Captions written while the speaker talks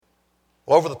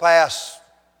Well, over the past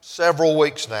several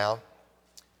weeks now,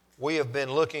 we have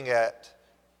been looking at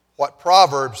what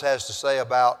Proverbs has to say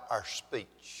about our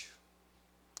speech,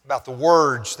 about the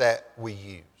words that we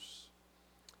use.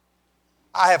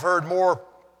 I have heard more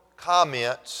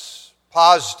comments,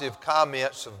 positive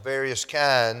comments of various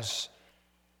kinds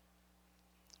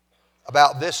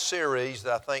about this series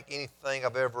than I think anything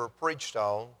I've ever preached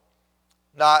on,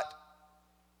 not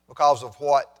because of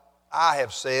what I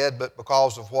have said, but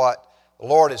because of what the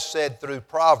Lord has said through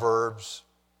Proverbs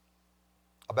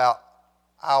about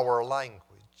our language.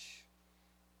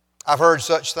 I've heard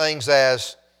such things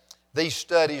as, these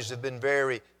studies have been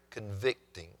very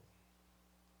convicting.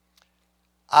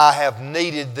 I have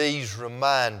needed these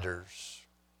reminders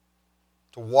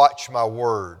to watch my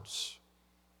words.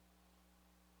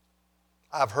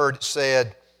 I've heard it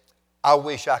said, I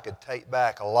wish I could take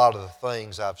back a lot of the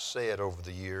things I've said over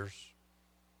the years.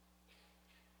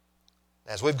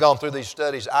 As we've gone through these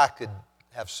studies, I could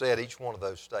have said each one of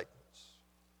those statements.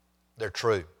 They're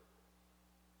true.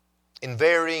 In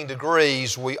varying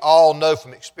degrees, we all know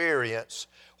from experience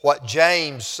what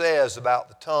James says about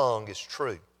the tongue is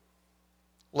true.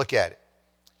 Look at it.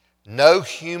 No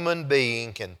human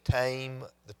being can tame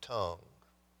the tongue.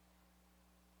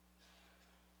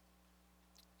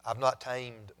 I've not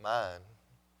tamed mine.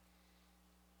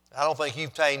 I don't think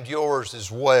you've tamed yours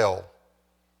as well.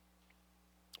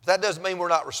 But that doesn't mean we're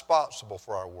not responsible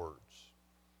for our words.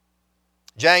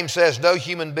 James says no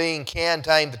human being can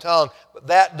tame the tongue, but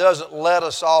that doesn't let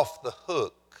us off the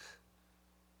hook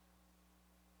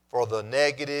for the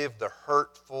negative, the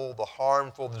hurtful, the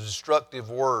harmful, the destructive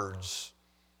words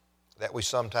that we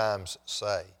sometimes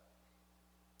say.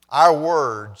 Our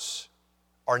words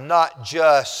are not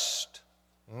just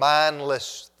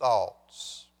mindless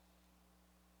thoughts.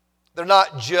 They're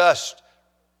not just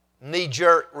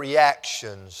knee-jerk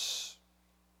reactions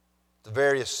to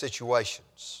various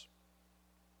situations.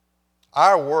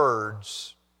 Our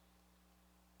words,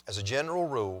 as a general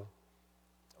rule,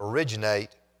 originate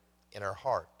in our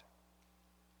heart,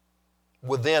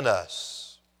 within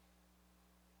us.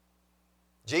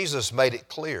 Jesus made it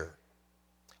clear.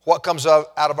 What comes out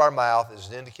of our mouth is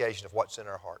an indication of what's in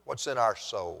our heart, what's in our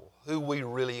soul, who we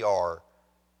really are.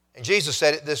 And Jesus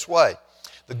said it this way,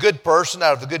 the good person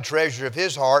out of the good treasure of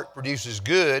his heart produces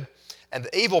good, and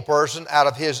the evil person out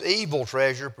of his evil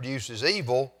treasure produces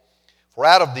evil. For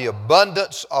out of the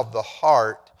abundance of the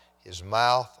heart, his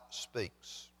mouth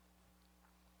speaks.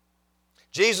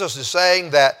 Jesus is saying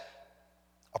that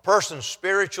a person's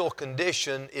spiritual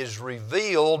condition is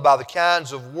revealed by the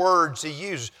kinds of words he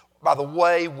uses, by the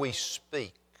way we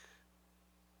speak.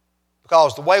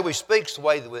 Because the way we speak is the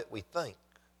way that we think.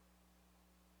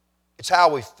 It's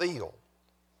how we feel.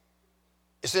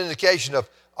 It's an indication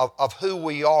of who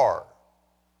we are.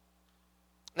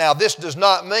 Now, this does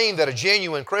not mean that a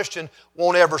genuine Christian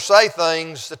won't ever say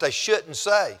things that they shouldn't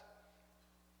say.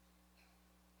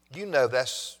 You know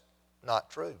that's not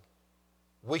true.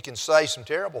 We can say some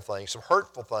terrible things, some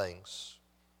hurtful things,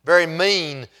 very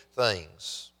mean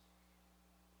things.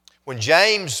 When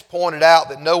James pointed out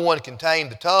that no one can tame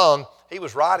the tongue, he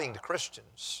was writing to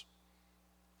Christians.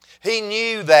 He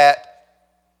knew that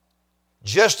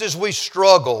just as we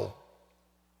struggle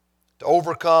to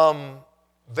overcome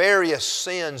various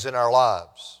sins in our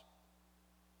lives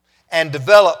and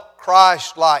develop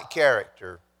Christ-like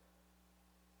character,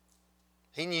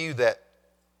 he knew that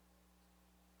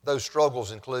those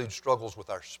struggles include struggles with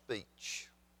our speech.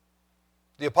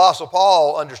 The Apostle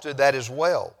Paul understood that as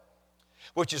well,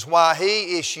 which is why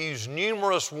he issues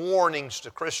numerous warnings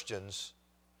to Christians.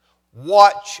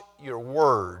 Watch your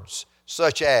words,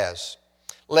 such as,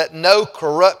 let no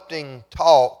corrupting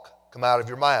talk come out of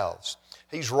your mouths.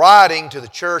 He's writing to the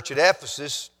church at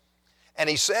Ephesus, and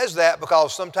he says that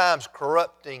because sometimes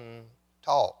corrupting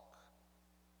talk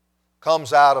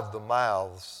comes out of the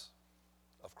mouths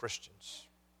of Christians.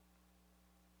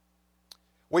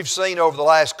 We've seen over the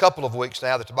last couple of weeks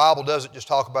now that the Bible doesn't just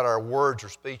talk about our words or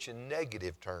speech in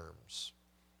negative terms.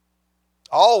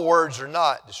 All words are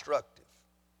not destructive.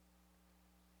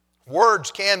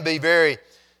 Words can be very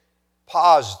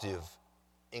positive,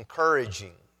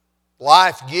 encouraging,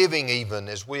 life-giving even,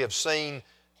 as we have seen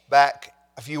back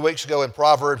a few weeks ago in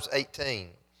Proverbs 18.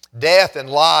 Death and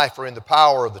life are in the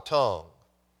power of the tongue.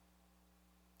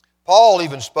 Paul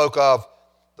even spoke of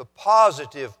the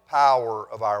positive power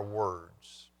of our words.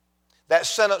 That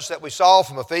sentence that we saw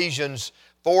from Ephesians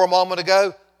 4 a moment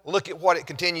ago, look at what it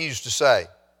continues to say.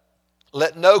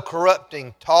 Let no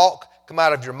corrupting talk come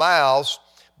out of your mouths,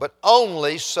 but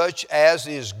only such as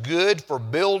is good for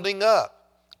building up,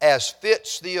 as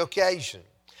fits the occasion,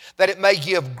 that it may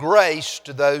give grace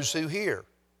to those who hear.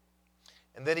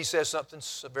 And then he says something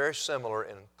very similar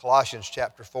in Colossians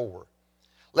chapter 4.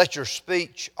 Let your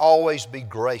speech always be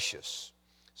gracious,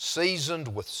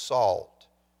 seasoned with salt,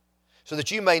 so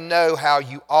that you may know how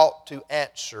you ought to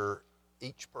answer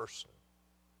each person.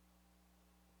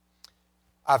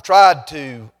 I've tried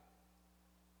to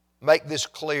make this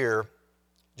clear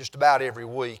just about every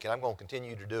week, and I'm going to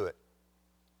continue to do it.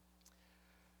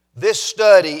 This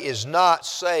study is not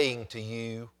saying to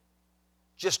you,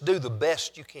 just do the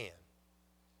best you can.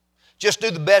 Just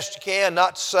do the best you can,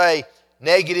 not to say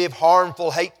negative,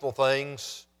 harmful, hateful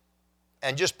things,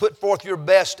 and just put forth your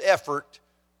best effort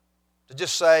to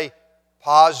just say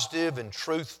positive and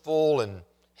truthful and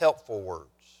helpful words.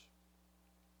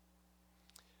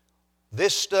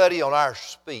 This study on our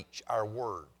speech, our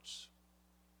words.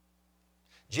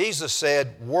 Jesus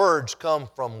said words come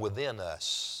from within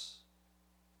us.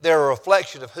 They're a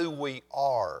reflection of who we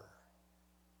are.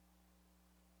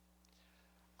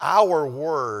 Our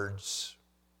words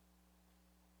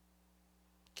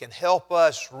can help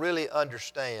us really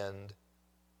understand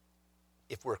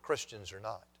if we're Christians or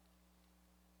not.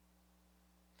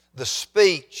 The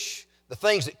speech, the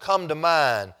things that come to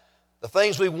mind, the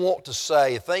things we want to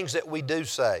say, the things that we do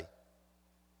say,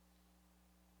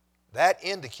 that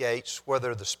indicates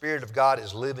whether the Spirit of God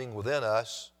is living within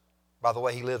us, by the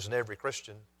way He lives in every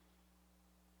Christian,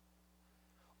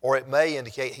 or it may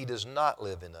indicate He does not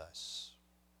live in us.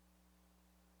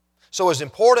 So as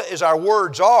important as our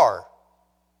words are,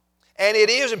 and it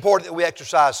is important that we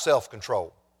exercise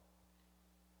self-control,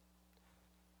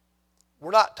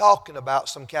 we're not talking about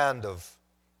some kind of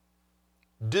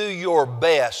do your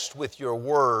best with your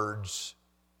words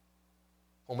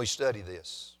when we study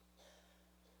this.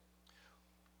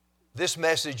 This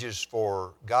message is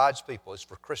for God's people. It's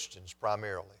for Christians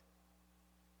primarily.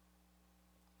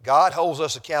 God holds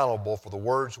us accountable for the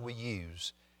words we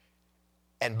use.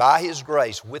 And by His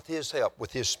grace, with His help,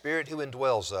 with His Spirit who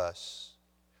indwells us,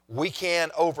 we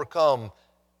can overcome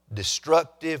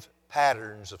destructive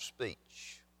patterns of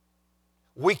speech.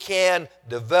 We can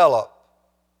develop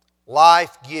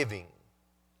life-giving,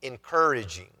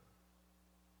 encouraging,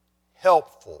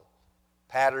 helpful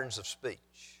patterns of speech.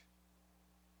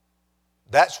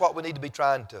 That's what we need to be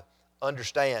trying to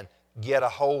understand, get a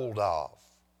hold of.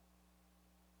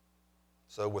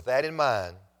 So with that in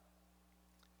mind,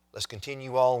 let's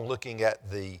continue on looking at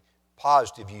the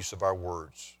positive use of our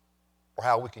words, or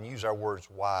how we can use our words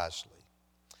wisely.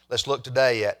 Let's look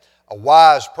today at a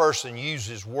wise person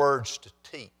uses words to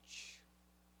teach.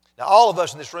 Now, all of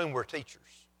us in this room, we're teachers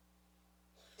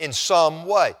in some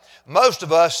way. Most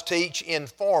of us teach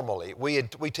informally. We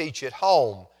teach at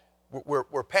home.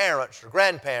 We're parents or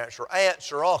grandparents or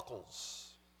aunts or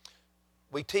uncles.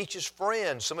 We teach as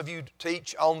friends. Some of you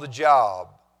teach on the job.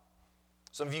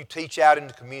 Some of you teach out in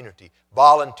the community,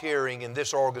 volunteering in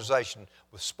this organization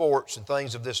with sports and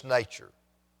things of this nature.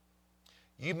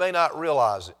 You may not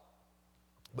realize it,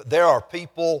 but there are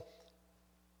people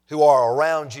who are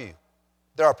around you.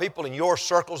 There are people in your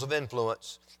circles of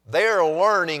influence. They're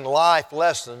learning life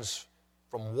lessons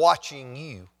from watching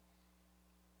you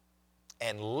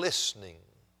and listening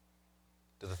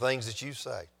to the things that you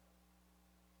say.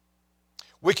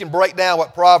 We can break down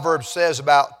what Proverbs says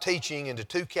about teaching into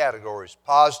two categories,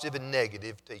 positive and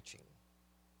negative teaching.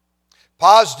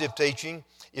 Positive teaching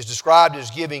is described as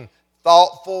giving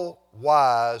thoughtful,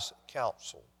 wise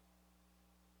counsel.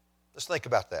 Let's think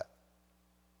about that.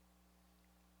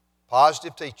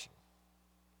 Positive teaching,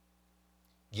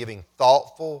 giving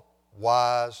thoughtful,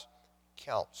 wise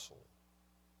counsel.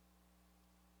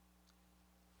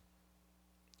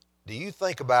 Do you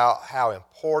think about how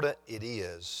important it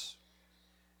is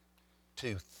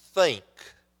to think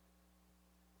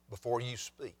before you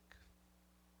speak?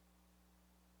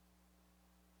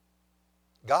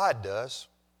 God does.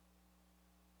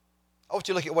 I want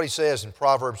you to look at what He says in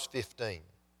Proverbs 15.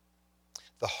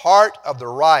 The heart of the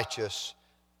righteous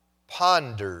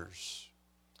ponders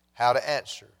how to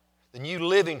answer. The New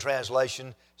Living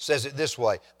Translation says it this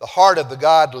way: the heart of the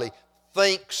godly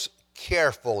thinks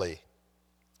carefully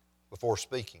before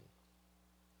speaking.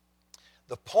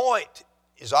 The point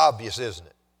is obvious, isn't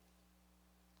it?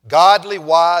 Godly,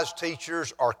 wise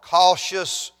teachers are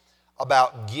cautious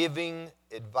about giving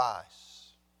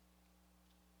advice.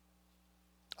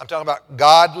 I'm talking about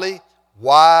godly,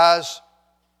 wise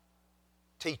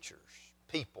teachers,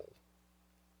 people,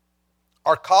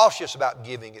 are cautious about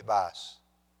giving advice.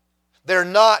 They're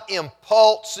not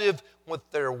impulsive with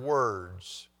their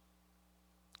words.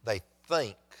 They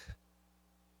think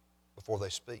before they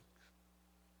speak.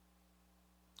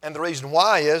 And the reason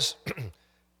why is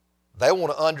they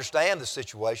want to understand the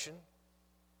situation.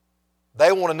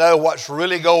 They want to know what's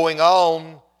really going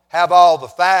on, have all the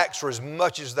facts or as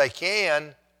much as they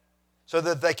can so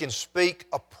that they can speak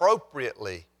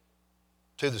appropriately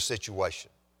to the situation.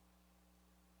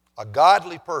 A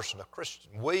godly person, a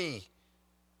Christian, we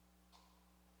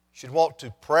should want to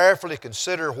prayerfully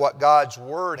consider what God's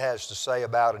Word has to say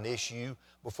about an issue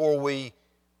before we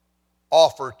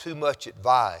offer too much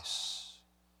advice,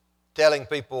 telling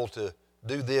people to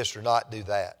do this or not do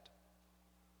that.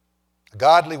 A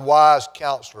godly, wise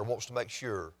counselor wants to make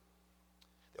sure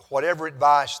that whatever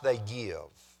advice they give,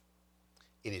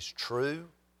 it is true,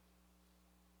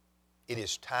 it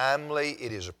is timely,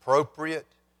 it is appropriate,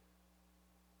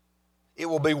 it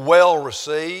will be well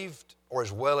received, or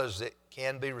as well as it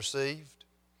can be received,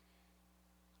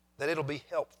 that it'll be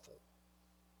helpful.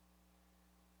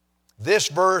 This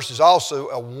verse is also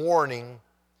a warning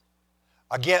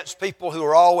against people who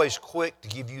are always quick to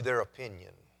give you their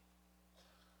opinion.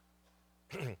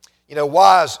 You know,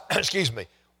 wise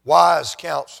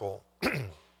counsel,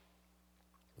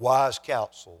 wise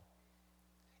counsel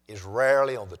is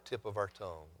rarely on the tip of our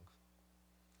tongue.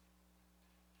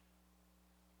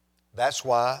 That's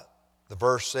why the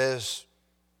verse says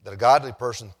that a godly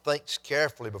person thinks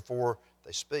carefully before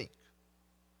they speak.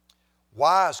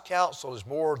 Wise counsel is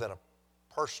more than a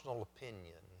personal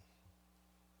opinion.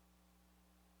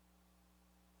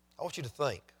 I want you to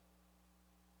think.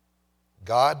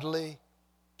 Godly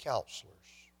counselors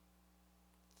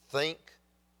think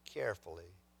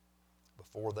carefully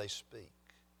before they speak.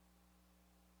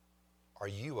 Are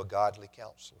you a godly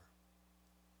counselor?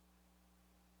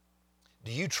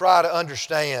 Do you try to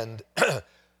understand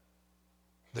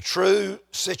the true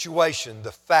situation,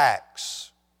 the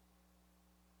facts,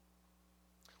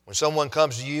 when someone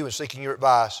comes to you and seeking your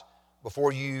advice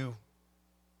before you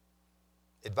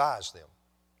advise them?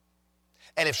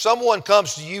 And if someone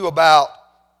comes to you about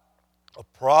a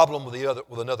problem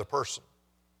with another person,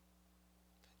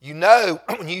 you know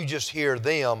when you just hear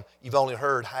them, you've only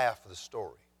heard half of the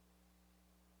story.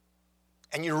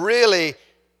 And you really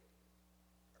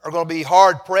are going to be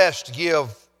hard-pressed to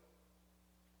give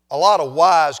a lot of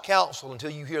wise counsel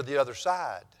until you hear the other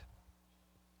side,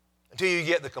 until you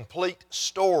get the complete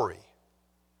story.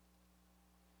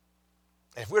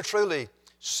 And if we're truly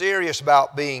serious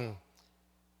about being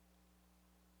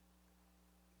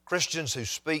Christians who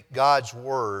speak God's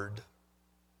Word,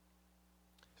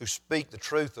 who speak the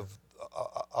truth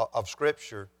of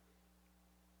Scripture,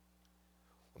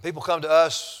 when people come to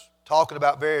us talking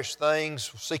about various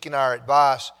things, seeking our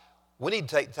advice, we need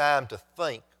to take time to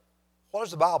think, what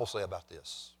does the Bible say about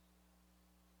this?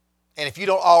 And if you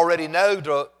don't already know,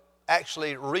 to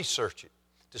actually research it,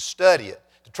 to study it,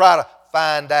 to try to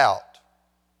find out.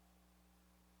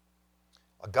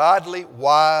 A godly,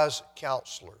 wise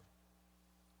counselor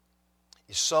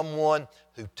is someone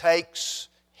who takes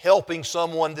helping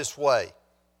someone this way,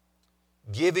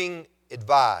 giving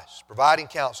advice, providing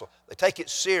counsel. They take it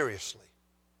seriously.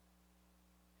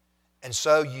 And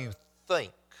so you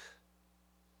think.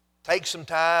 Take some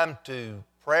time to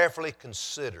prayerfully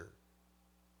consider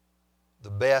the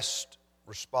best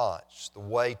response, the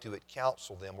way to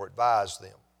counsel them or advise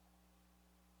them.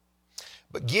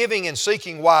 But giving and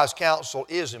seeking wise counsel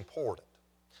is important.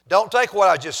 Don't take what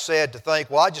I just said to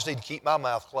think, well, I just need to keep my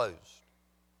mouth closed.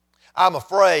 I'm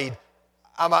afraid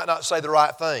I might not say the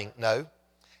right thing. No.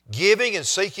 Giving and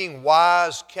seeking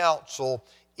wise counsel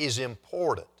is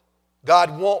important.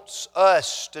 God wants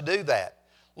us to do that.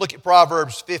 Look at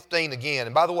Proverbs 15 again.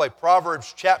 And by the way,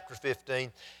 Proverbs chapter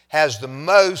 15 has the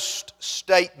most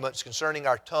statements concerning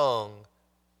our tongue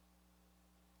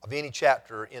of any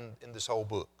chapter in this whole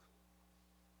book.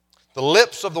 The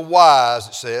lips of the wise,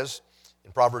 it says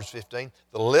in Proverbs 15,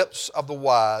 the lips of the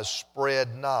wise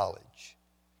spread knowledge.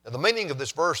 Now the meaning of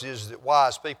this verse is that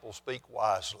wise people speak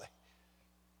wisely.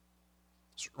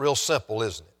 It's real simple,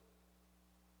 isn't it?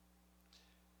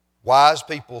 Wise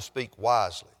people speak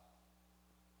wisely.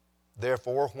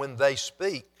 Therefore, when they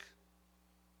speak,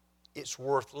 it's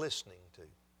worth listening to.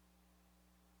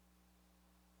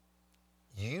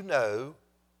 You know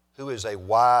who is a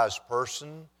wise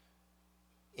person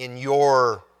in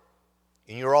your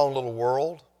own little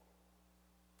world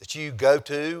that you go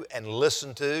to and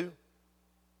listen to.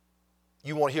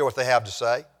 You want to hear what they have to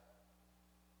say.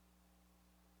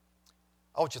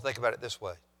 I want you to think about it this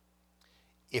way.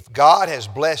 If God has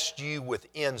blessed you with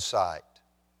insight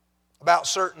about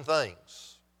certain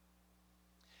things,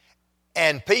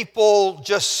 and people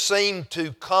just seem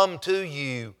to come to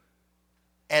you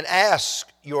and ask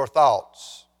your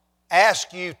thoughts,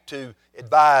 ask you to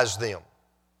advise them,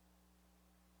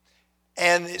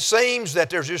 and it seems that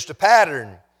there's just a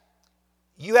pattern.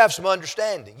 You have some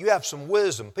understanding. You have some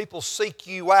wisdom. People seek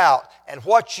you out, and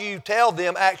what you tell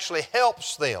them actually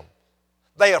helps them.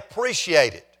 They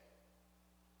appreciate it.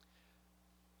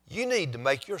 You need to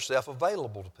make yourself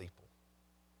available to people.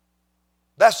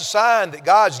 That's a sign that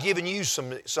God's given you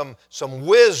some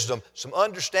wisdom, some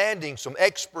understanding, some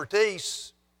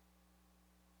expertise.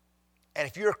 And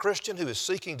if you're a Christian who is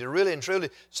seeking to really and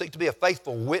truly seek to be a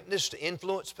faithful witness to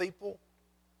influence people,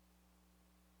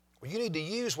 well, you need to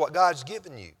use what God's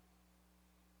given you.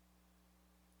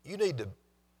 You need to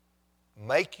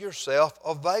make yourself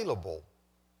available.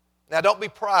 Now, don't be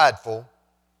prideful.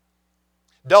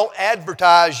 Don't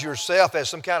advertise yourself as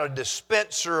some kind of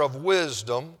dispenser of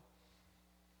wisdom.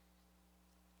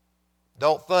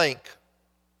 Don't think,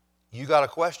 you got a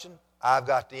question, I've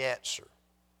got the answer.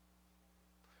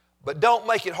 But don't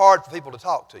make it hard for people to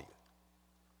talk to you.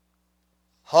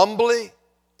 Humbly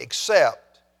accept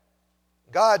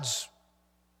God's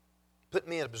put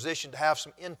me in a position to have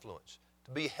some influence,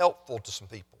 to be helpful to some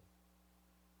people.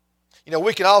 You know,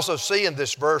 we can also see in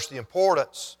this verse the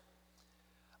importance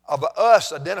of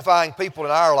us identifying people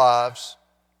in our lives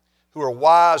who are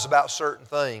wise about certain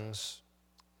things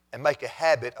and make a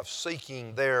habit of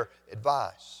seeking their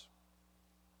advice.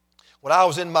 When I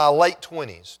was in my late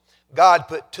 20s, God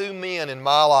put two men in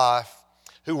my life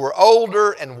who were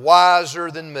older and wiser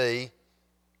than me,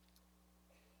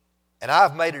 and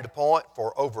I've made it a point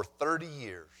for over 30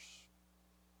 years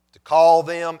to call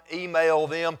them, email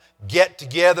them, get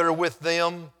together with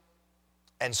them,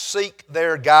 and seek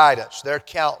their guidance, their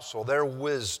counsel, their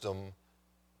wisdom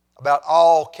about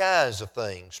all kinds of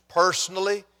things,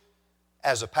 personally,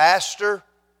 as a pastor,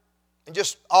 in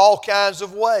just all kinds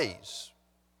of ways.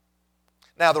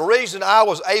 Now, the reason I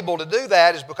was able to do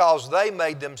that is because they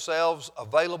made themselves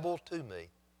available to me.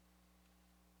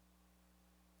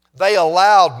 They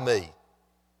allowed me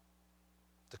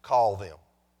to call them,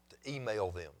 to email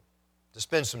them, to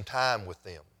spend some time with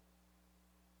them.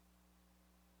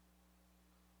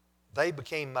 They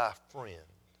became my friend.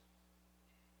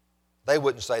 They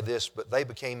wouldn't say this, but they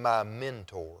became my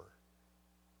mentor.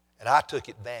 And I took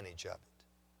advantage of it.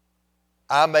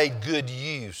 I made good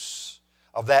use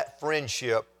of that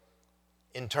friendship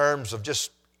in terms of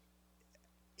just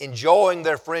enjoying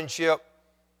their friendship,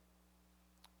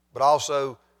 but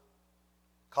also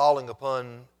calling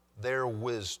upon their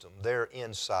wisdom, their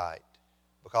insight,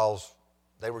 because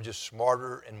they were just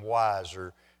smarter and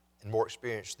wiser and more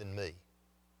experienced than me.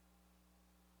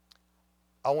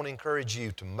 I want to encourage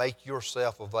you to make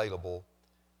yourself available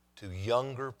to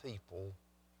younger people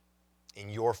in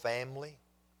your family,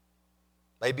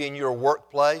 maybe in your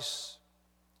workplace,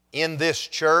 in this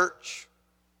church,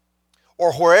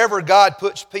 or wherever God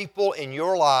puts people in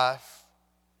your life,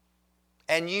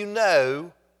 and you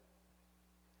know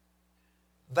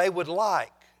they would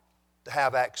like to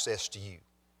have access to you.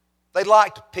 They'd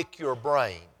like to pick your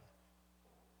brain.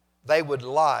 They would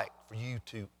like for you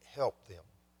to help them.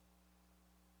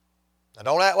 Now,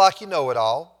 don't act like you know it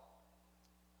all.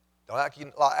 Don't act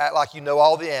like you know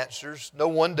all the answers. No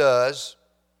one does.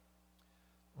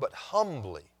 But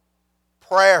humbly,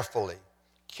 prayerfully,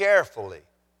 carefully,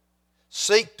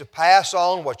 seek to pass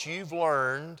on what you've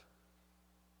learned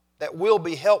that will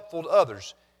be helpful to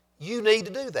others. You need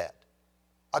to do that.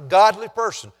 A godly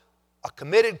person, a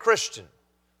committed Christian,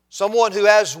 someone who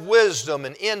has wisdom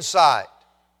and insight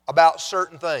about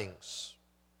certain things.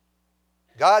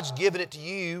 God's given it to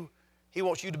you. He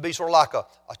wants you to be sort of like a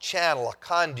channel, a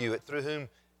conduit through whom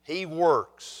He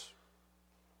works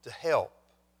to help,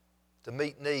 to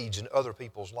meet needs in other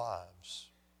people's lives.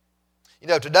 You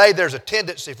know, today there's a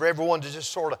tendency for everyone to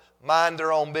just sort of mind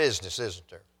their own business, isn't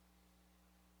there?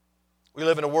 We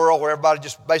live in a world where everybody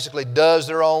just basically does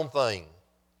their own thing.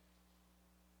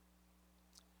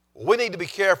 Well, we need to be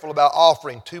careful about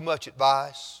offering too much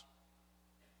advice.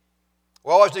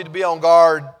 We always need to be on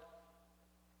guard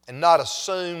and not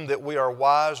assume that we are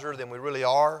wiser than we really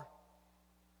are.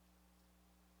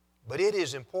 But it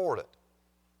is important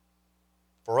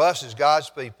for us as God's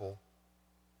people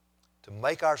to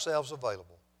make ourselves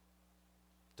available,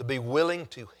 to be willing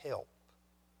to help,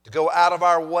 to go out of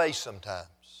our way sometimes,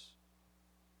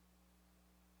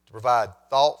 to provide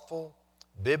thoughtful,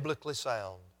 biblically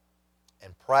sound,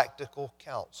 and practical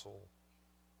counsel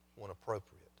when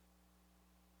appropriate.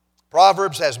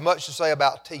 Proverbs has much to say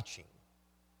about teaching.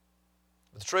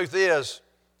 But the truth is,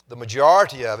 the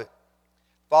majority of it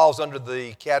falls under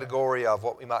the category of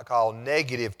what we might call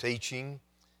negative teaching.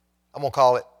 I'm going to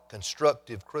call it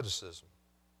constructive criticism.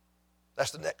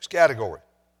 That's the next category.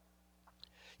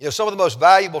 You know, some of the most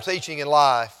valuable teaching in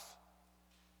life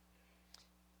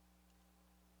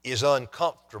is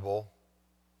uncomfortable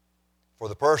for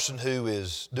the person who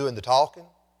is doing the talking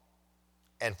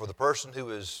and for the person who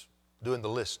is doing the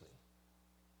listening.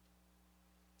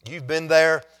 You've been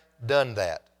there, done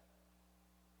that.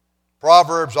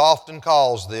 Proverbs often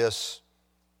calls this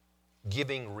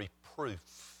giving reproof.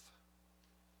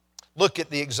 Look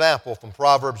at the example from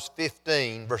Proverbs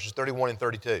 15, verses 31 and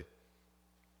 32.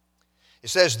 It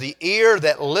says, "The ear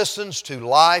that listens to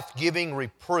life-giving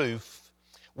reproof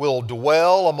will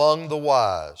dwell among the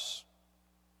wise.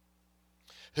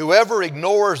 Whoever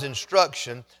ignores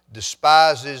instruction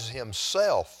despises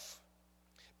himself,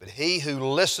 but he who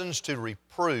listens to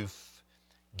reproof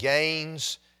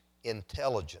gains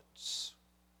intelligence."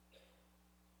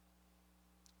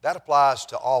 That applies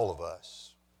to all of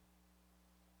us.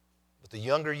 But the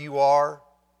younger you are,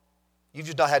 you've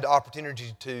just not had the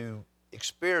opportunity to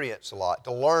experience a lot,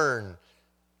 to learn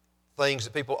things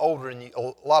that people older than you,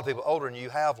 a lot of people older than you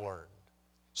have learned.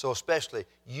 So especially,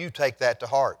 you take that to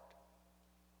heart.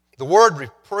 The word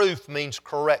reproof means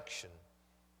correction.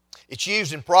 It's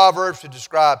used in Proverbs to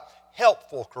describe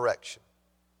helpful correction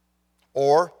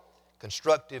or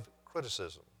constructive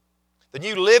criticism. The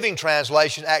New Living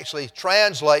Translation actually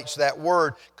translates that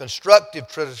word constructive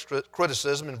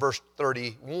criticism in verse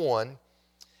 31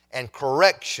 and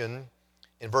correction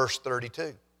in verse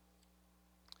 32.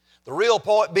 The real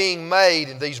point being made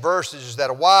in these verses is that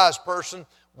a wise person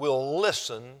will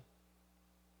listen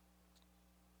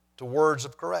to words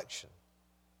of correction.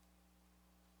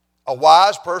 A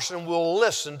wise person will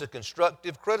listen to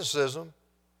constructive criticism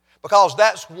because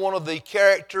that's one of the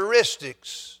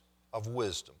characteristics of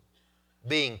wisdom,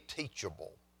 being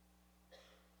teachable.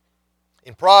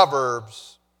 In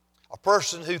Proverbs, a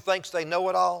person who thinks they know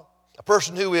it all, a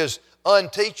person who is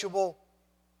unteachable,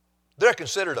 they're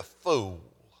considered a fool.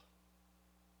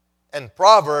 And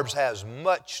Proverbs has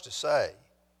much to say,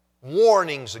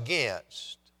 warnings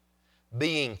against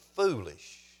being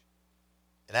foolish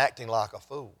and acting like a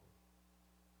fool.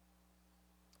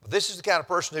 But this is the kind of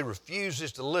person who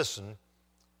refuses to listen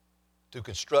to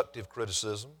constructive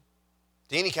criticism,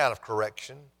 to any kind of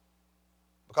correction,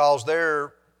 because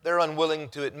they're unwilling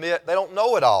to admit they don't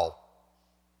know it all.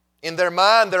 In their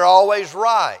mind, they're always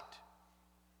right.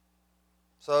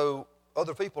 So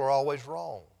other people are always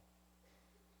wrong.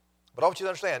 But I want you to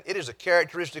understand, it is a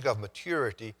characteristic of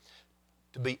maturity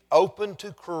to be open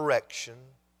to correction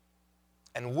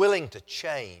and willing to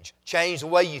change. Change the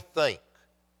way you think.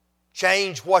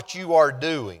 Change what you are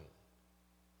doing.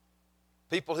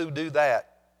 People who do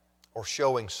that are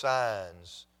showing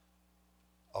signs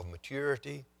of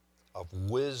maturity, of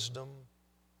wisdom,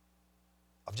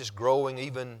 of just growing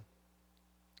even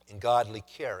in godly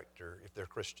character if they're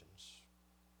Christians.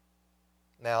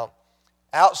 Now,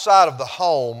 outside of the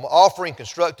home, offering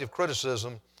constructive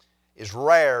criticism is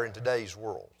rare in today's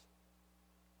world.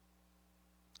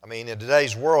 I mean, in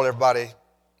today's world, everybody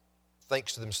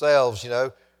thinks to themselves,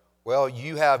 well,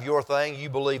 you have your thing, you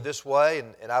believe this way,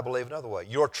 and I believe another way.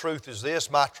 Your truth is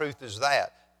this, my truth is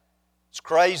that. It's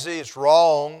crazy, it's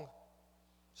wrong,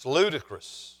 it's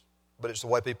ludicrous, but it's the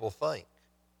way people think.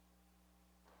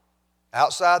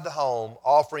 Outside the home,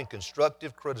 offering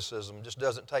constructive criticism just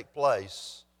doesn't take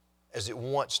place as it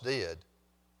once did.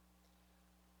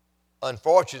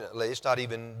 Unfortunately, it's not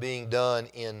even being done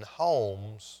in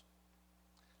homes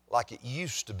like it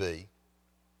used to be,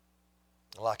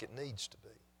 like it needs to be.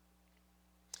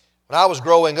 When I was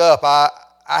growing up, I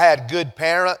had good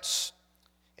parents.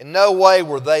 In no way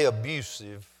were they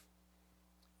abusive.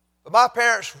 But my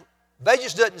parents, they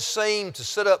just didn't seem to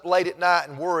sit up late at night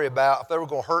and worry about if they were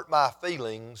going to hurt my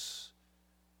feelings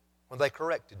when they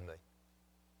corrected me.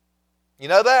 You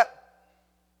know that?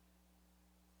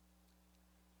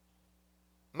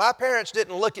 My parents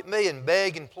didn't look at me and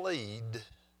beg and plead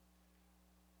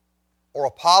or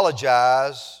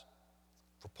apologize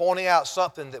for pointing out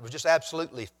something that was just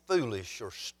absolutely foolish or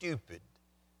stupid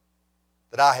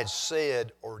that I had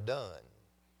said or done.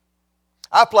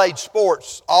 I played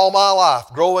sports all my life,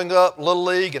 growing up, Little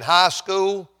League and high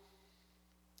school.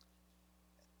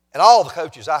 And all the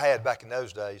coaches I had back in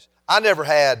those days, I never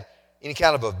had any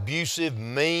kind of abusive,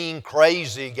 mean,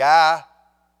 crazy guy.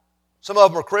 Some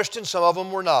of them were Christians, some of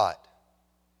them were not.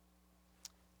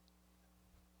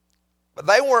 But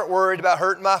they weren't worried about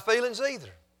hurting my feelings either.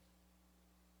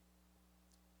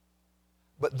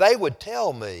 But they would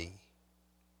tell me,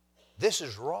 this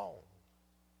is wrong.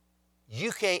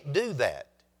 You can't do that.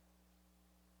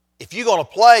 If you're going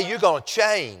to play, you're going to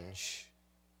change.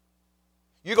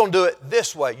 You're going to do it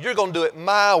this way. You're going to do it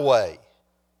my way.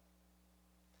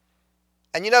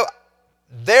 And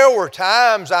there were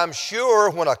times, I'm sure,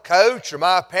 when a coach or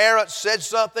my parents said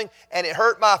something and it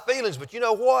hurt my feelings. But you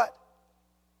know what?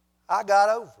 I got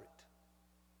over it.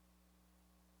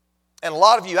 And a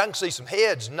lot of you, I can see some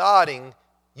heads nodding,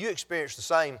 you experience the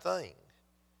same thing.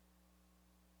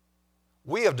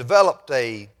 We have developed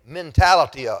a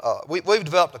mentality, we've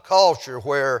developed a culture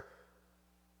where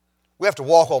we have to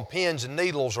walk on pins and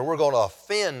needles or we're going to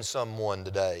offend someone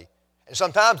today. And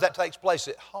sometimes that takes place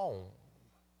at home.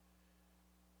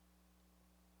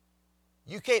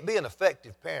 You can't be an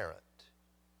effective parent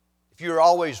if you're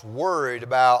always worried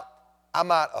about, I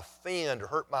might offend or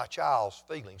hurt my child's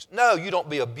feelings. No, you don't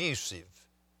be abusive.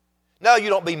 No, you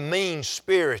don't be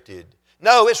mean-spirited.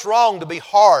 No, it's wrong to be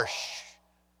harsh.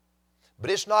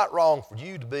 But it's not wrong for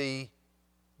you to be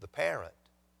the parent,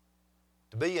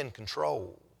 to be in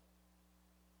control,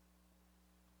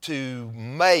 to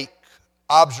make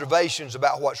observations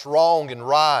about what's wrong and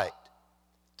right,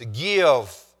 to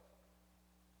give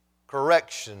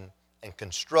correction and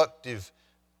constructive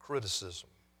criticism.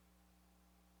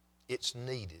 It's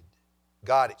needed.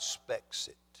 God expects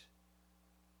it.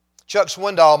 Chuck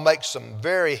Swindoll makes some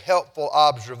very helpful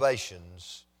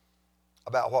observations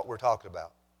about what we're talking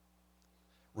about.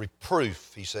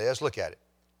 Reproof, he says. Look at it.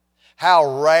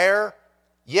 How rare,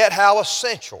 yet how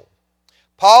essential.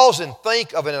 Pause and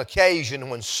think of an occasion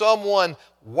when someone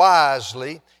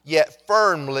wisely, yet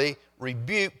firmly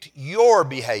rebuked your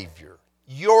behavior,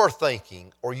 your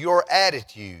thinking, or your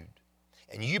attitude,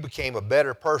 and you became a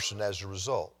better person as a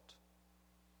result.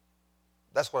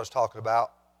 That's what I was talking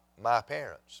about. My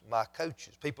parents, my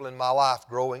coaches, people in my life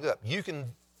growing up. You can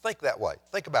think that way.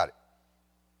 Think about it.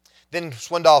 Then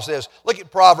Swindoll says, look at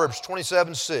Proverbs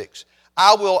 27:6.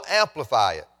 I will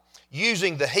amplify it.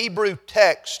 Using the Hebrew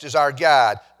text as our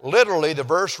guide, literally the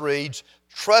verse reads,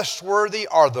 trustworthy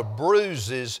are the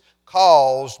bruises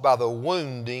caused by the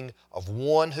wounding of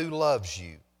one who loves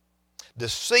you.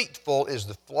 Deceitful is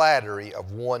the flattery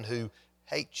of one who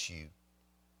hates you.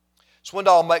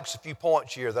 Swindoll makes a few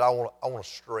points here that I want to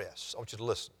stress. I want you to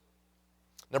listen.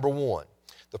 Number one,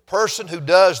 the person who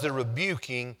does the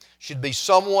rebuking should be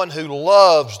someone who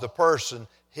loves the person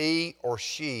he or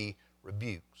she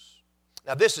rebukes.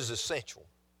 Now, this is essential.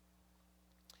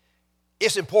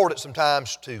 It's important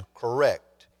sometimes to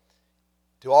correct,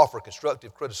 to offer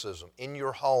constructive criticism in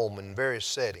your home in various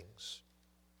settings.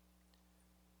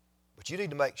 But you need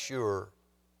to make sure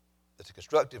that the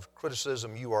constructive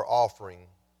criticism you are offering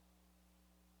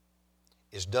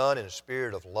is done in a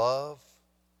spirit of love,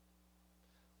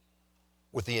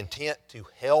 with the intent to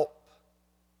help.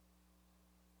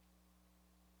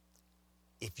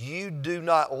 If you do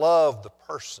not love the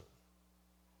person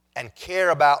and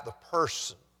care about the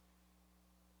person,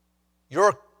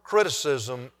 your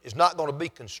criticism is not going to be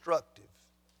constructive.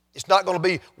 It's not going to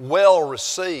be well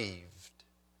received.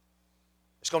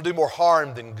 It's going to do more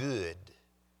harm than good.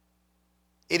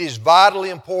 It is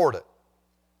vitally important.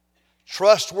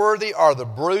 Trustworthy are the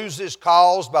bruises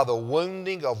caused by the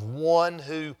wounding of one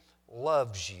who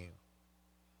loves you.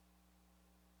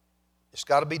 It's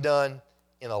got to be done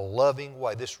in a loving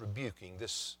way, this rebuking,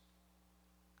 this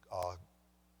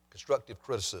constructive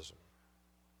criticism.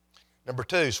 Number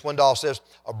two, Swindoll says,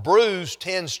 a bruise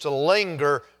tends to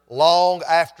linger long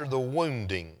after the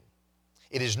wounding.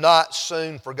 It is not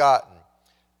soon forgotten.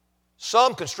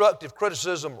 Some constructive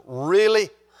criticism really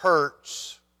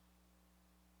hurts,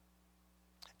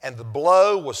 and the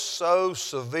blow was so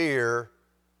severe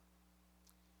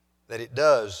that it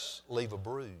does leave a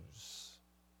bruise.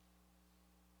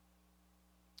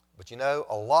 But you know,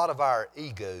 a lot of our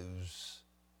egos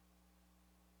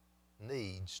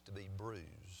needs to be bruised.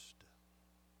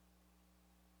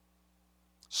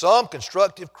 Some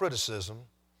constructive criticism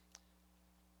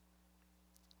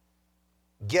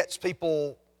gets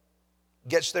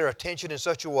their attention in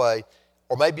such a way,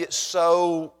 or maybe it's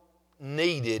so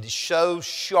needed, so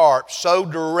sharp, so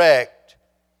direct,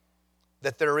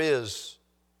 that there is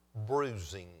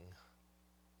bruising.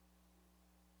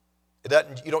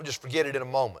 You don't just forget it in a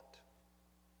moment.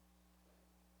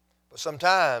 But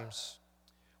sometimes,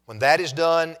 when that is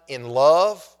done in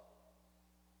love,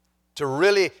 to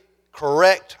really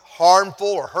correct harmful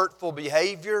or hurtful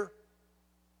behavior,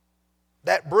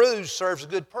 that bruise serves a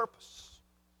good purpose.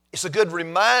 It's a good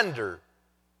reminder.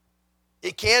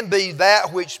 It can be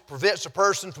that which prevents a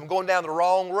person from going down the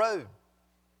wrong road.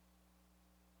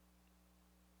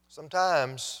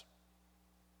 Sometimes,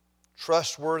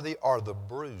 trustworthy are the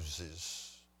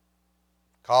bruises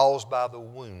caused by the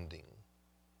wounding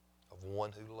of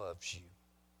one who loves you.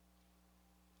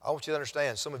 I want you to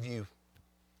understand, some of you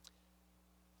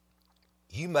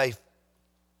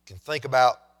can think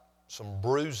about some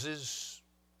bruises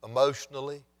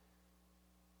emotionally,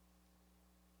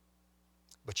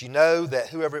 but you know that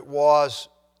whoever it was,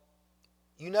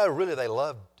 you know really they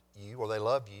loved you or they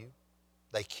love you.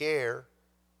 They care.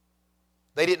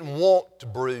 They didn't want to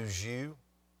bruise you,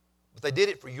 but they did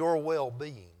it for your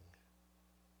well-being.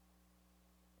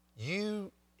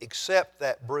 You accept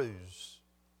that bruise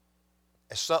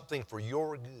as something for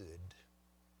your good.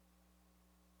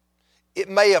 It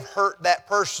may have hurt that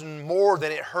person more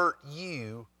than it hurt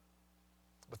you,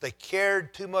 but they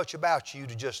cared too much about you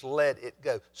to just let it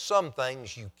go. Some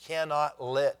things you cannot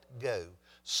let go.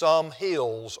 Some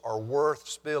hills are worth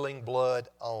spilling blood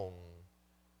on.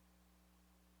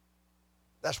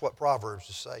 That's what Proverbs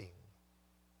is saying.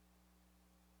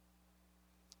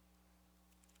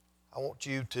 I want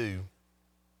you to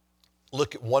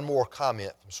look at one more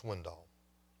comment from Swindoll.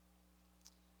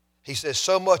 He says,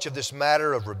 so much of this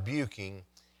matter of rebuking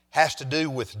has to do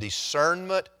with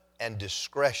discernment and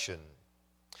discretion.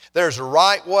 There's a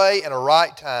right way and a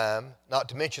right time, not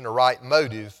to mention a right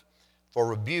motive, for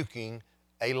rebuking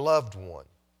a loved one.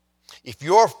 If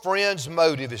your friend's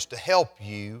motive is to help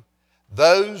you,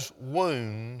 those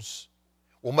wounds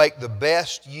will make the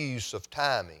best use of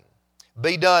timing.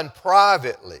 Be done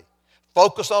privately.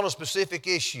 Focus on a specific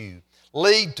issue.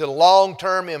 Lead to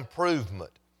long-term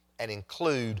improvement and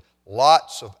include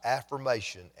lots of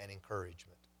affirmation and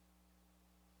encouragement.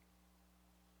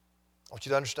 I want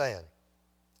you to understand,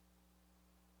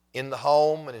 in the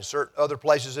home and in certain other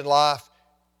places in life,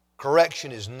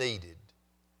 correction is needed.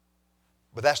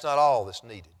 But that's not all that's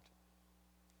needed.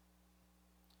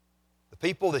 The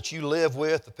people that you live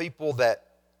with, the people that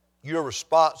you're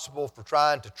responsible for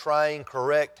trying to train,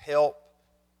 correct, help,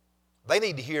 they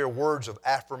need to hear words of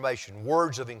affirmation,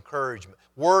 words of encouragement,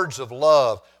 words of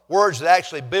love, words that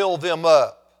actually build them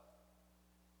up,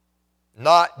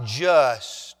 not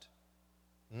just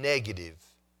negative,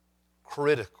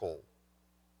 critical,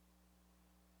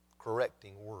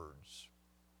 correcting words.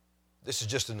 This is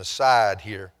just an aside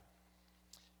here.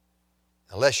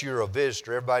 Unless you're a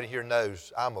visitor, everybody here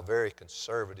knows I'm a very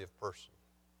conservative person.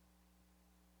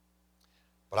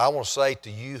 But I want to say to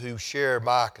you who share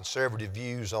my conservative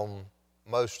views on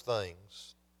most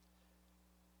things,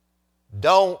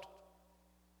 don't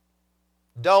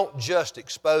just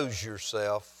expose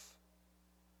yourself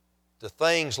to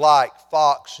things like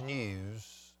Fox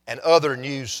News and other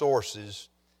news sources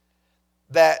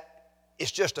that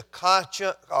it's just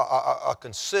a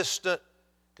consistent,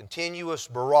 continuous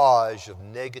barrage of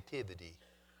negativity,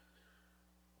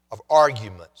 of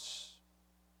arguments,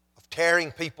 of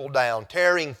tearing people down,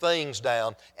 tearing things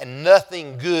down, and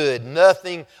nothing good,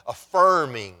 nothing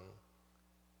affirming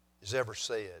is ever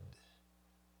said.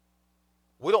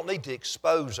 We don't need to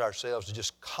expose ourselves to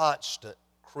just constant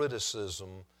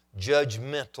criticism,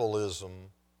 judgmentalism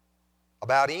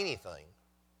about anything.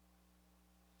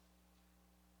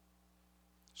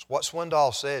 So what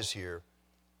Swindoll says here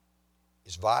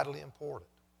is vitally important.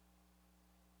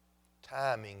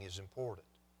 Timing is important.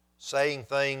 Saying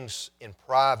things in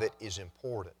private is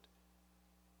important.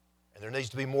 And there needs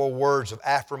to be more words of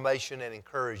affirmation and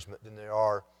encouragement than there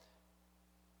are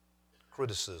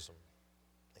criticism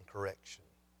and correction.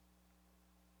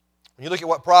 When you look at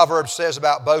what Proverbs says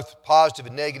about both positive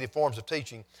and negative forms of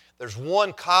teaching, there's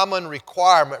one common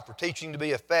requirement for teaching to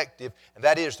be effective, and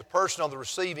that is the person on the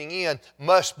receiving end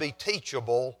must be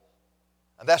teachable.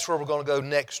 And that's where we're going to go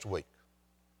next week.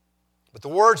 But the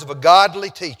words of a godly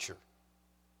teacher,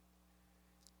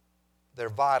 they're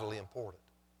vitally important.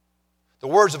 The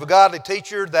words of a godly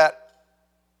teacher that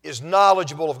is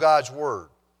knowledgeable of God's Word,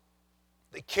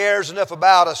 that cares enough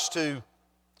about us to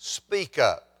speak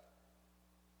up,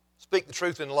 speak the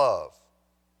truth in love,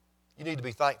 you need to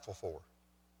be thankful for.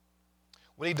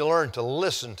 We need to learn to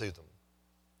listen to them.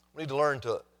 We need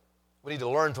to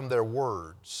learn from their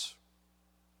words.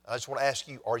 I just want to ask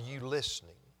you, are you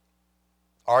listening?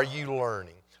 Are you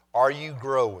learning? Are you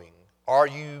growing? Are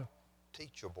you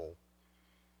teachable?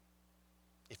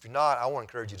 If you're not, I want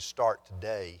to encourage you to start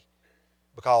today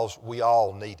because we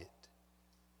all need it.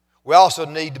 We also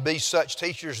need to be such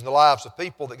teachers in the lives of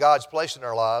people that God's placed in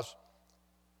our lives,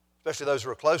 especially those who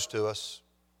are close to us,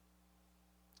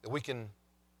 that we can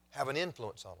have an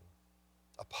influence on them,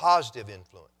 a positive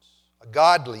influence, a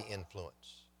godly influence.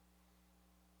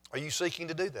 Are you seeking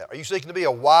to do that? Are you seeking to be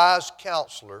a wise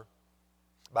counselor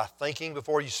by thinking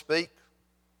before you speak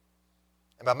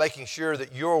and by making sure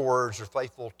that your words are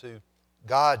faithful to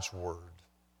God's Word?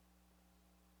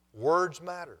 Words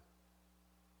matter.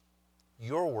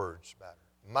 Your words matter.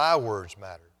 My words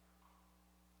matter.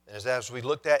 And as we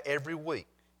looked at every week,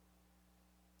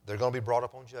 they're going to be brought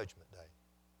up on Judgment Day.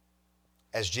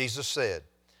 As Jesus said,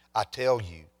 I tell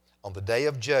you, on the day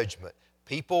of judgment,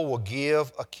 people will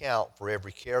give account for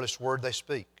every careless word they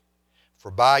speak.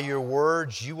 For by your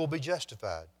words you will be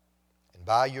justified, and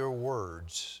by your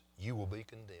words you will be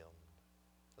condemned.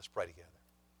 Let's pray together.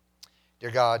 Dear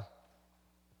God,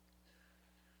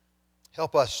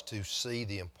 help us to see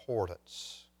the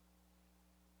importance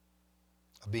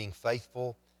of being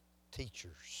faithful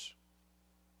teachers.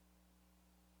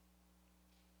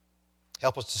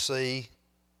 Help us to see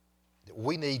that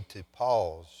we need to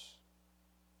pause,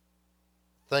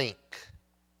 think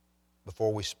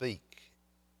before we speak,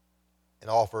 and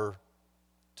offer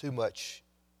too much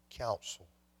counsel.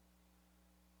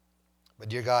 But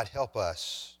dear God, help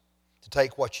us to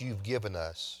take what you've given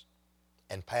us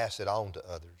and pass it on to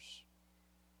others.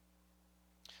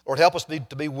 Lord, help us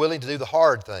to be willing to do the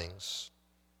hard things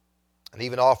and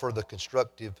even offer the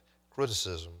constructive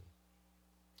criticism.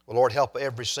 Well, Lord, help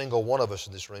every single one of us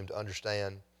in this room to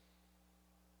understand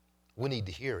we need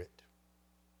to hear it.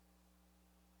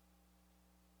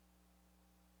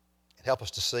 And help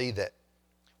us to see that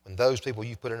when those people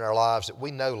you've put in our lives that we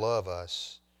know love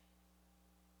us,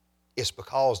 it's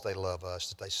because they love us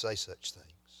that they say such things.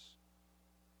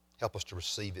 Help us to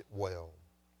receive it well.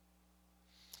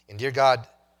 And dear God,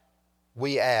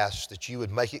 we ask that you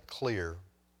would make it clear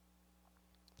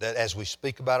that as we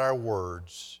speak about our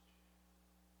words,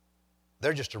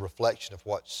 they're just a reflection of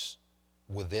what's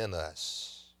within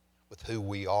us, with who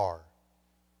we are.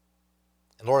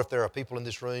 And Lord, if there are people in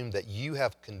this room that you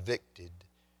have convicted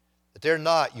that they're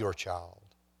not your child,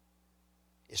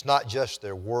 it's not just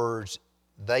their words,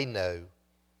 they know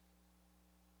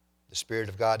the Spirit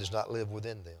of God does not live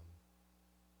within them.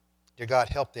 Dear God,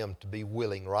 help them to be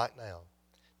willing right now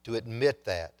to admit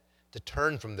that, to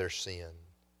turn from their sin,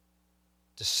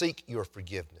 to seek your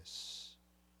forgiveness.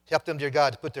 Help them, dear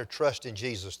God, to put their trust in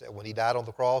Jesus, that when he died on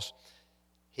the cross,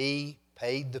 he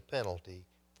paid the penalty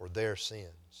for their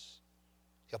sins.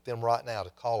 Help them right now to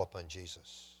call upon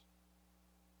Jesus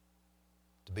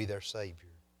to be their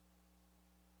Savior.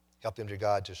 Help them, dear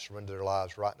God, to surrender their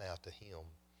lives right now to him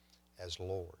as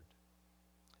Lord.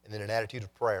 And in an attitude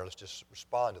of prayer, let's just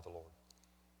respond to the Lord.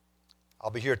 I'll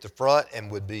be here at the front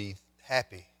and would be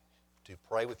happy to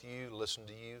pray with you, listen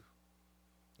to you.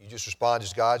 You just respond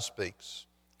as God speaks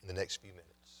in the next few minutes.